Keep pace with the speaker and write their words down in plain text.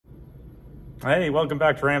Hey, welcome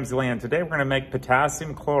back to RamZland. Today we're going to make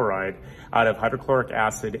potassium chloride out of hydrochloric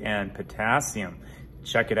acid and potassium.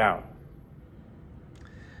 Check it out.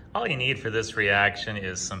 All you need for this reaction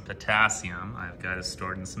is some potassium. I've got it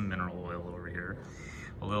stored in some mineral oil over here.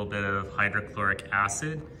 A little bit of hydrochloric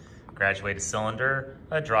acid, graduated cylinder,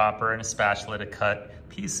 a dropper, and a spatula to cut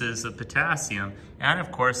pieces of potassium, and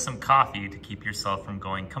of course some coffee to keep yourself from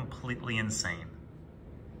going completely insane.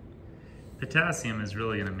 Potassium is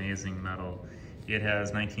really an amazing metal. It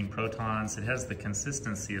has 19 protons. It has the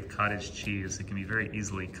consistency of cottage cheese. It can be very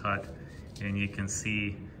easily cut, and you can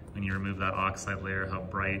see when you remove that oxide layer how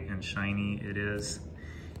bright and shiny it is.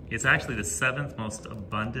 It's actually the 7th most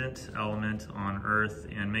abundant element on Earth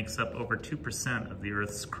and makes up over 2% of the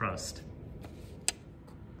Earth's crust.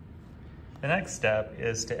 The next step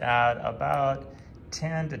is to add about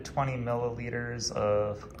 10 to 20 milliliters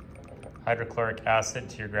of hydrochloric acid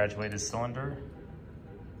to your graduated cylinder.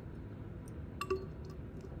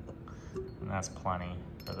 And that's plenty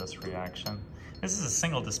for this reaction. This is a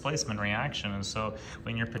single displacement reaction, and so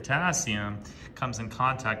when your potassium comes in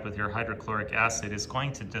contact with your hydrochloric acid, it's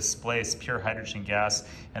going to displace pure hydrogen gas,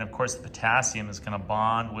 and of course the potassium is going to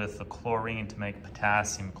bond with the chlorine to make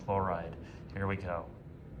potassium chloride. Here we go.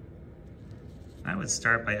 I would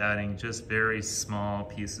start by adding just very small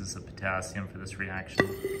pieces of potassium for this reaction.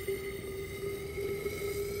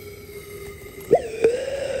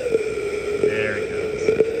 There it goes.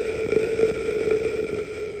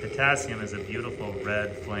 Potassium is a beautiful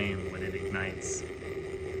red flame when it ignites.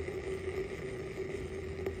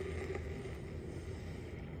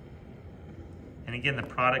 And again, the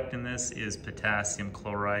product in this is potassium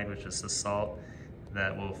chloride, which is a salt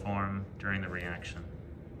that will form during the reaction.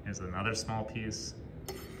 Here's another small piece.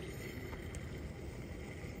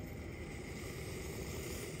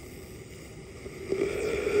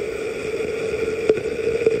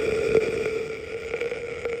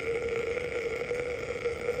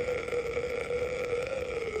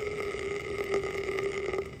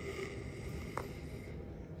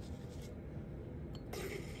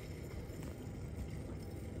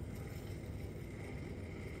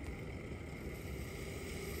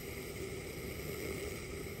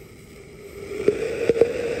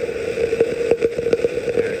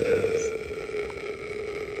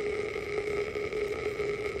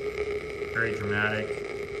 Very dramatic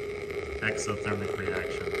exothermic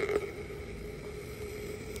reaction.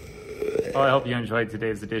 Well, I hope you enjoyed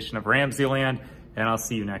today's edition of RamZland, and I'll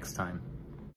see you next time.